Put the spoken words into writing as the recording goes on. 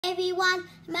everyone,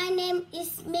 my name is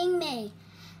Minh.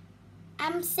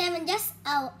 I'm 7 years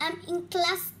old. I'm in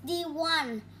class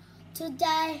D1.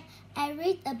 Today I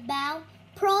read about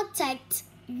protect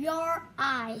your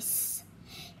eyes.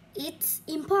 It's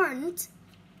important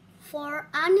for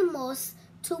animals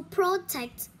to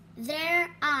protect their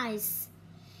eyes.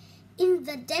 In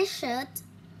the desert,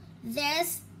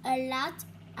 there's a lot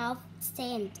of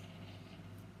sand.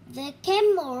 The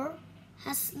camel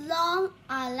has long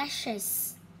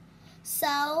eyelashes,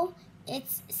 so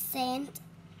its sand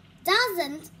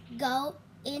doesn't go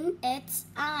in its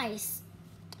eyes.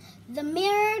 The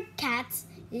meerkat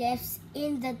lives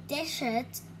in the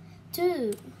desert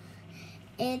too.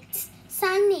 It's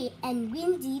sunny and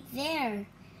windy there.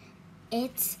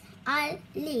 Its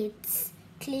eyelids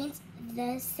clean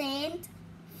the sand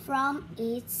from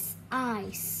its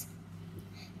eyes.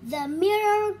 The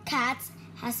meerkat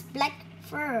has black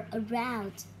fur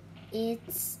around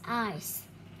its eyes.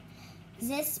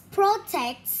 This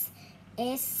protects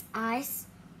its eyes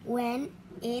when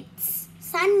it's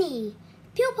sunny.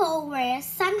 People wear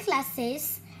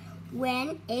sunglasses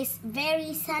when it's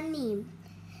very sunny.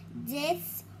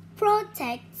 This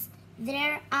protects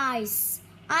their eyes.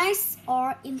 Eyes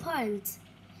are important.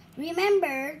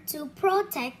 Remember to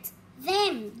protect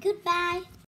them. Goodbye.